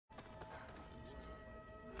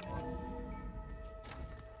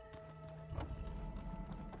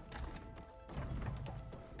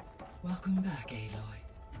Welcome back, Aloy.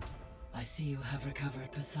 I see you have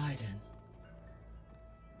recovered Poseidon.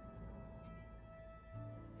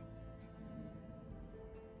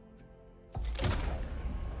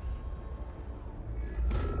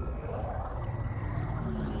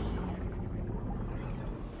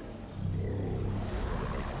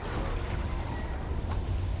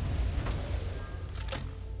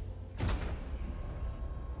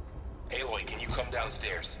 Aloy, can you come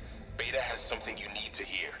downstairs? Beta has something you need to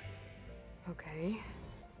hear. Okay.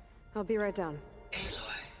 I'll be right down.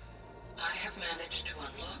 Aloy, I have managed to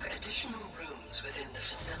unlock additional rooms within the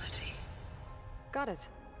facility. Got it.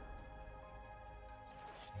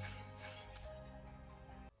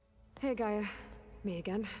 Hey, Gaia. Me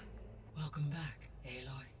again. Welcome back,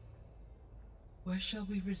 Aloy. Where shall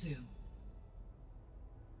we resume?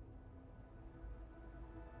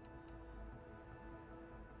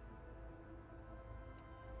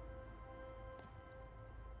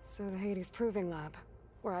 So the Hades Proving Lab,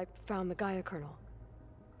 where I found the Gaia kernel.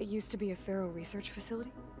 It used to be a Pharaoh research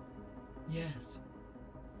facility? Yes.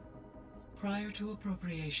 Prior to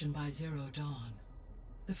appropriation by Zero Dawn,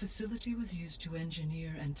 the facility was used to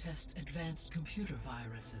engineer and test advanced computer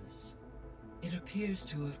viruses. It appears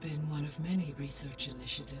to have been one of many research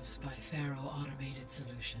initiatives by Pharaoh Automated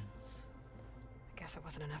Solutions. I guess it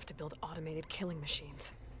wasn't enough to build automated killing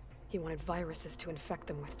machines. He wanted viruses to infect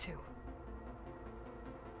them with too.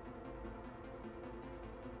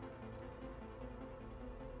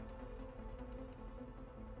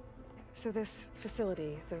 So this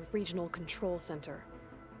facility, the Regional Control Center,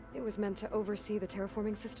 it was meant to oversee the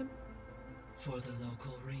terraforming system? For the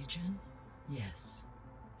local region, yes.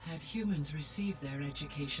 Had humans received their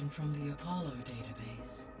education from the Apollo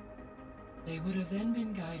database, they would have then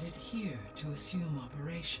been guided here to assume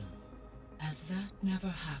operation. As that never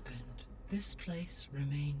happened, this place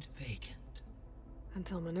remained vacant.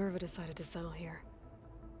 Until Minerva decided to settle here.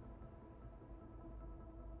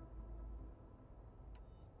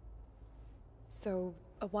 So,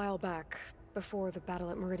 a while back, before the battle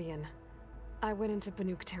at Meridian, I went into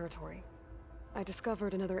Banuk territory. I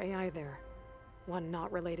discovered another AI there, one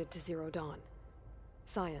not related to Zero Dawn.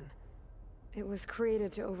 Scion. It was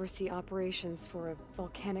created to oversee operations for a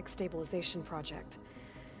volcanic stabilization project,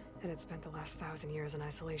 and it spent the last 1,000 years in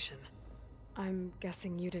isolation. I'm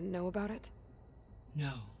guessing you didn't know about it?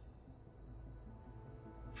 No.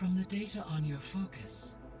 From the data on your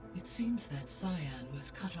focus, it seems that Scion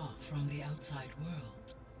was cut off from the outside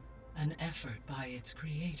world, an effort by its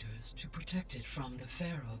creators to protect it from the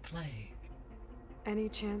Pharaoh plague. Any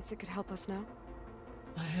chance it could help us now?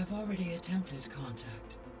 I have already attempted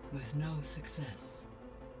contact, with no success.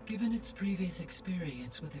 Given its previous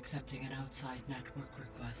experience with accepting an outside network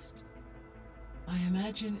request, I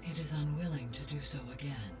imagine it is unwilling to do so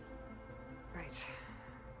again. Right.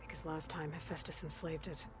 Because last time Hephaestus enslaved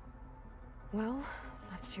it. Well,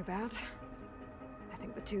 that's too bad. I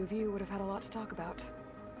think the two of you would have had a lot to talk about.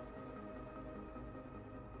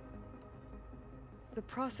 The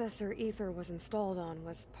processor Ether was installed on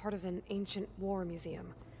was part of an ancient war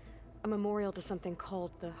museum, a memorial to something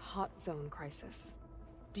called the Hot Zone Crisis.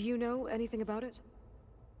 Do you know anything about it?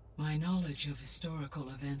 My knowledge of historical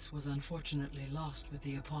events was unfortunately lost with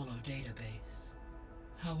the Apollo database.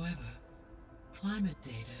 However, climate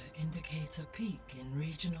data indicates a peak in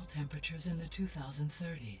regional temperatures in the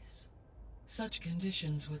 2030s. Such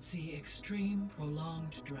conditions would see extreme,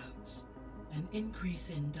 prolonged droughts, an increase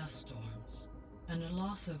in dust storms, and a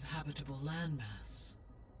loss of habitable landmass.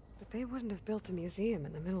 But they wouldn't have built a museum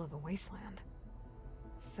in the middle of a wasteland.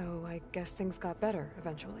 So I guess things got better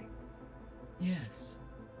eventually. Yes.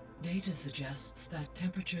 Data suggests that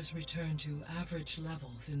temperatures returned to average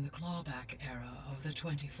levels in the clawback era of the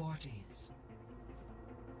 2040s.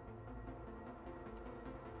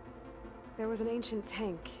 There was an ancient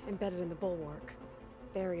tank embedded in the bulwark,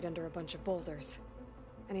 buried under a bunch of boulders.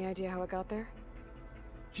 Any idea how it got there?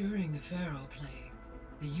 During the Pharaoh plague,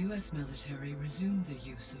 the US military resumed the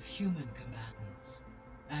use of human combatants,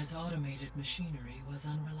 as automated machinery was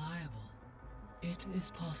unreliable. It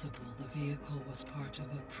is possible the vehicle was part of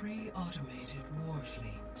a pre-automated war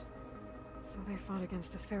fleet. So they fought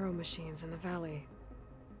against the Pharaoh machines in the valley,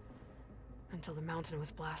 until the mountain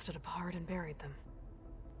was blasted apart and buried them.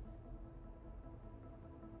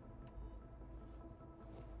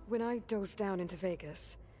 When I dove down into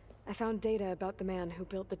Vegas, I found data about the man who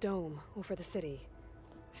built the dome over the city,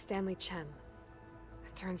 Stanley Chen.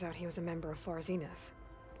 It turns out he was a member of Far Zenith.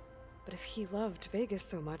 But if he loved Vegas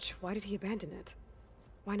so much, why did he abandon it?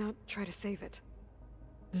 Why not try to save it?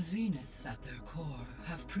 The Zeniths at their core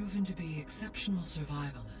have proven to be exceptional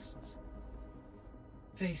survivalists.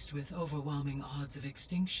 Faced with overwhelming odds of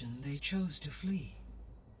extinction, they chose to flee.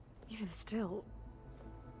 Even still,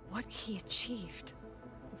 what he achieved.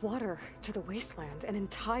 Water to the wasteland, an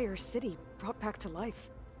entire city brought back to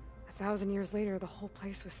life. 1,000 years later, the whole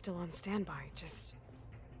place was still on standby, just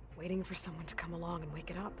waiting for someone to come along and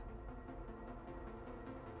wake it up.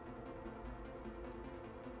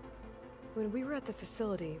 When we were at the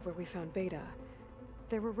facility where we found Beta,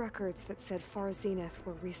 there were records that said Far Zenith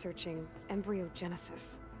were researching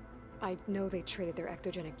embryogenesis. I know they traded their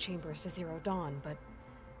ectogenic chambers to Zero Dawn, but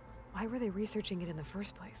why were they researching it in the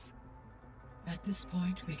first place? At this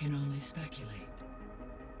point, we can only speculate.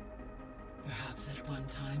 Perhaps at one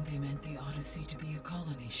time they meant the Odyssey to be a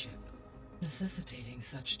colony ship, necessitating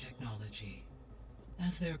such technology.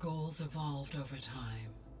 As their goals evolved over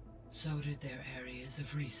time, so did their areas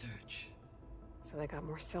of research. So they got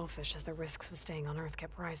more selfish as the risks of staying on Earth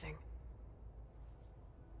kept rising.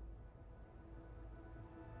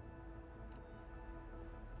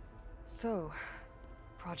 So,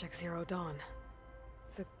 Project Zero Dawn.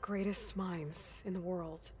 The greatest minds in the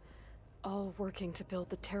world, all working to build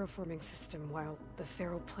the terraforming system while the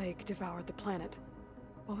Feral Plague devoured the planet.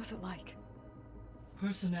 What was it like?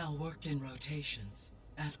 Personnel worked in rotations,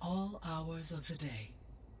 at all hours of the day.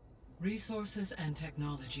 Resources and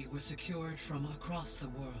technology were secured from across the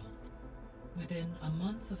world. Within a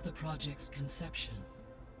month of the project's conception,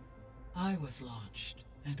 I was launched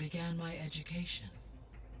and began my education.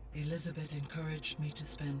 Elizabeth encouraged me to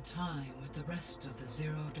spend time with the rest of the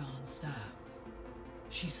Zero Dawn staff.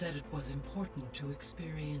 She said it was important to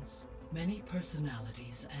experience many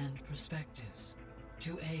personalities and perspectives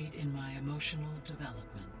to aid in my emotional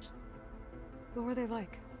development. What were they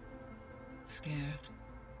like? Scared,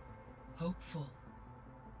 hopeful,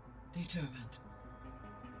 determined.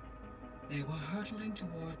 They were hurtling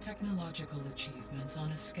toward technological achievements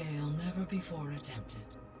on a scale never before attempted.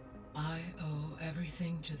 I owe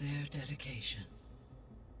everything to their dedication.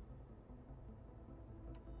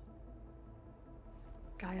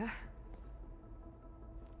 Gaia?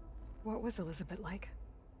 What was Elizabeth like?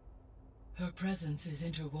 Her presence is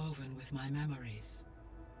interwoven with my memories.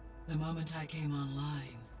 The moment I came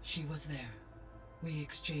online, she was there. We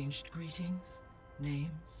exchanged greetings,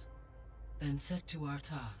 names, then set to our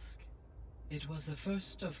task. It was the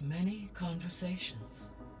first of many conversations.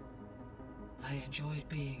 I enjoyed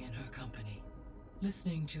being in her company,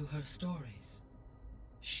 listening to her stories.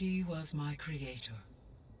 She was my creator,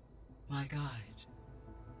 my guide.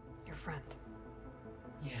 Your friend.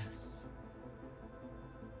 Yes.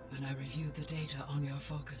 When I reviewed the data on your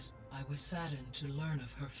focus, I was saddened to learn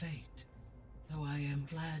of her fate, though I am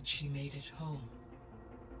glad she made it home.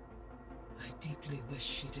 I deeply wish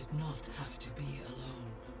she did not have to be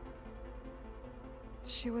alone.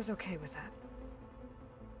 She was okay with that.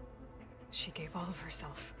 She gave all of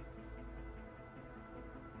herself.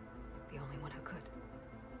 The only one who could.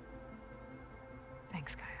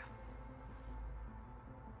 Thanks, Gaia.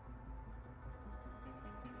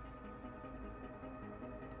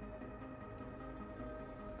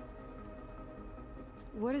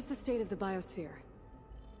 What is the state of the biosphere?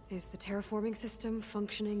 Is the terraforming system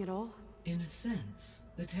functioning at all? In a sense,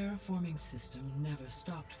 the terraforming system never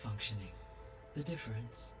stopped functioning. The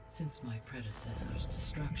difference, since my predecessor's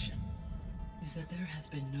destruction, is that there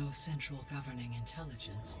has been no central governing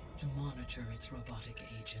intelligence to monitor its robotic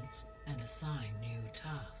agents and assign new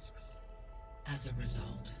tasks. As a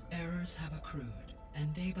result, errors have accrued,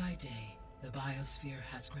 and day by day, the biosphere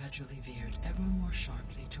has gradually veered ever more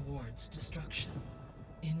sharply towards destruction.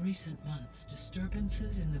 In recent months,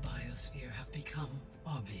 disturbances in the biosphere have become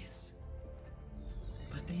obvious.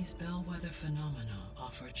 But these bellwether phenomena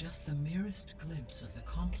offer just the merest glimpse of the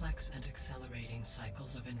complex and accelerating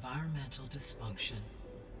cycles of environmental dysfunction,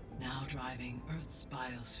 now driving Earth's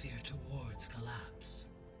biosphere towards collapse.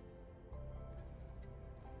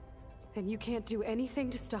 And you can't do anything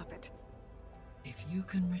to stop it? If you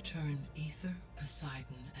can return Ether,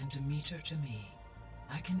 Poseidon, and Demeter to me,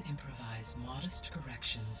 I can improvise modest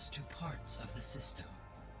corrections to parts of the system.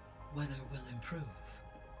 Weather will improve,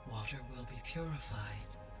 water will be purified,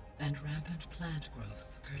 and rampant plant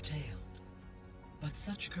growth curtailed. But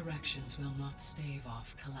such corrections will not stave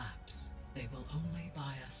off collapse. They will only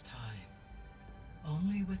buy us time.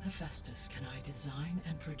 Only with Hephaestus can I design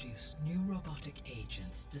and produce new robotic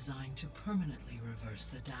agents designed to permanently reverse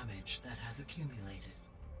the damage that has accumulated.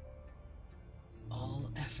 All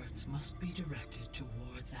efforts must be directed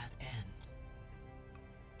toward that end.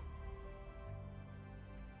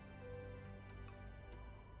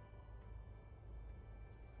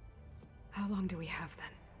 How long do we have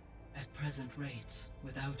then? At present rates,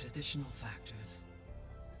 without additional factors,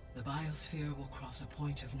 The biosphere will cross a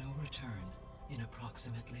point of no return in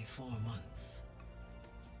approximately 4 months.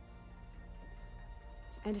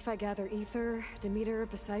 And if I gather Ether, Demeter,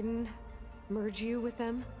 Poseidon, merge you with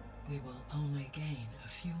them? We will only gain a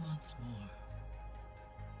few months more.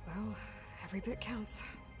 Well, every bit counts.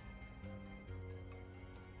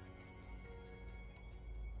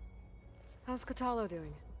 How's Katalo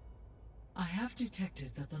doing? I have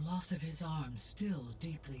detected that the loss of his arm still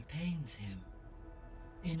deeply pains him.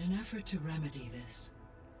 In an effort to remedy this,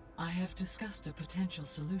 I have discussed a potential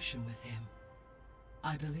solution with him.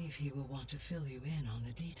 I believe he will want to fill you in on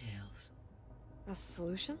the details. A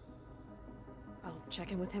solution? I'll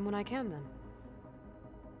check in with him when I can, then.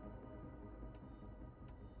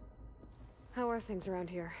 How are things around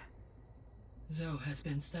here? Zoe has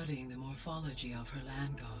been studying the morphology of her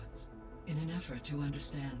land gods in an effort to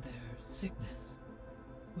understand their sickness.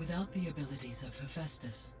 Without the abilities of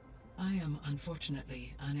Hephaestus, I am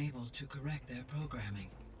unfortunately unable to correct their programming.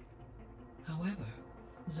 However,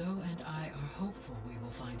 Zoe and I are hopeful we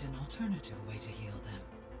will find an alternative way to heal them.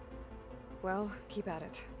 Well, keep at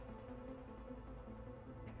it.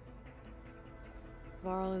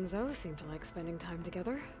 Varl and Zoe seem to like spending time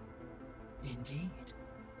together. Indeed.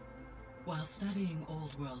 While studying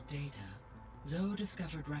old world data, Zoe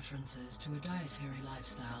discovered references to a dietary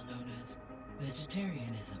lifestyle known as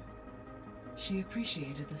vegetarianism. She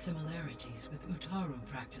appreciated the similarities with Utaru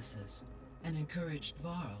practices and encouraged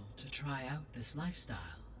Varl to try out this lifestyle.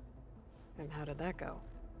 And how did that go?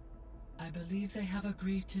 I believe they have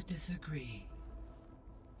agreed to disagree.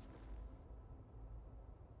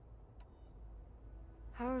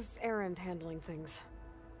 How's Erend handling things?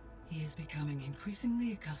 He is becoming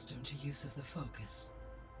increasingly accustomed to use of the focus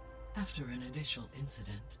after an initial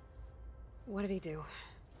incident. What did he do?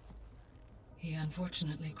 He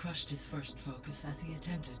unfortunately crushed his first focus as he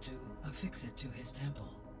attempted to affix it to his temple.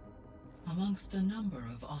 Amongst a number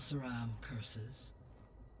of Oseram curses,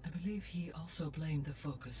 I believe he also blamed the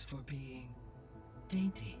focus for being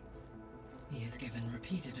dainty. He has given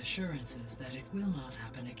repeated assurances that it will not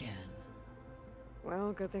happen again.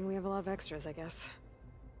 Well, good thing we have a lot of extras, I guess.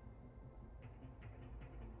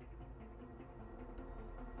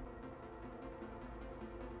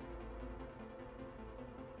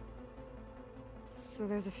 So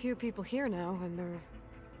there's a few people here now, and they're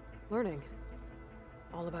learning.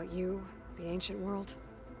 All about you, the ancient world.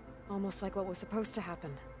 Almost like what was supposed to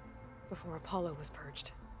happen before Apollo was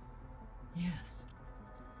purged. Yes.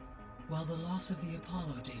 While the loss of the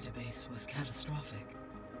Apollo database was catastrophic,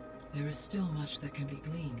 there is still much that can be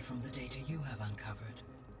gleaned from the data you have uncovered.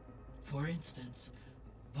 For instance,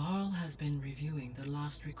 Varl has been reviewing the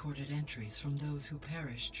last recorded entries from those who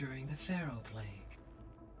perished during the Pharaoh Plague.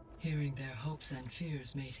 Hearing their hopes and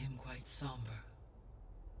fears made him quite somber.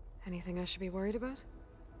 Anything I should be worried about?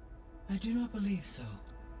 I do not believe so.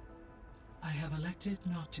 I have elected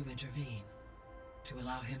not to intervene, to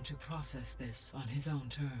allow him to process this on his own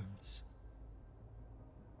terms.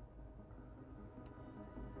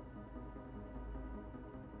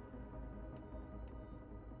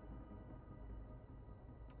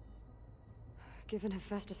 Given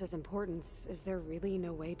Hephaestus's importance, is there really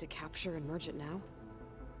no way to capture and merge it now?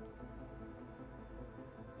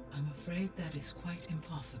 I'm afraid that is quite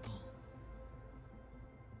impossible.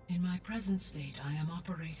 In my present state, I am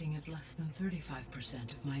operating at less than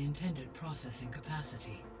 35% of my intended processing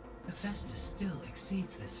capacity. Hephaestus still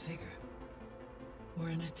exceeds this figure. Were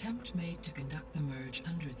an attempt made to conduct the merge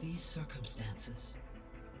under these circumstances,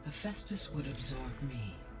 Hephaestus would absorb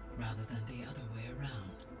me, rather than the other way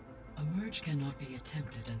around. A merge cannot be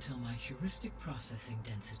attempted until my heuristic processing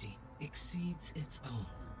density exceeds its own.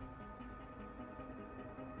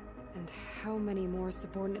 And how many more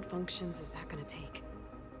subordinate functions is that gonna take?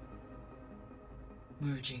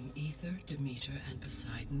 Merging Ether, Demeter, and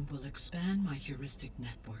Poseidon will expand my heuristic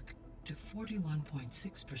network to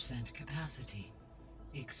 41.6% capacity,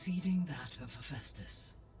 exceeding that of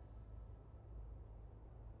Hephaestus.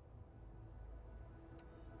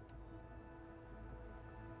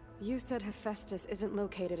 You said Hephaestus isn't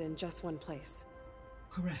located in just one place.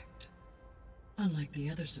 Correct. Unlike the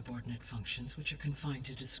other subordinate functions, which are confined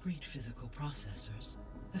to discrete physical processors,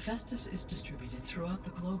 Hephaestus is distributed throughout the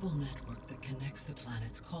global network that connects the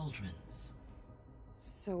planet's cauldrons.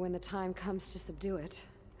 So when the time comes to subdue it,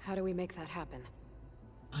 how do we make that happen?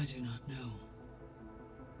 I do not know.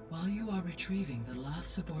 While you are retrieving the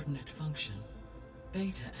last subordinate function,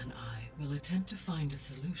 Beta and I will attempt to find a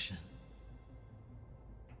solution.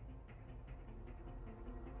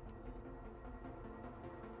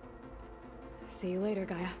 See you later,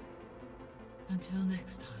 Gaia. Until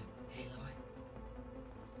next time.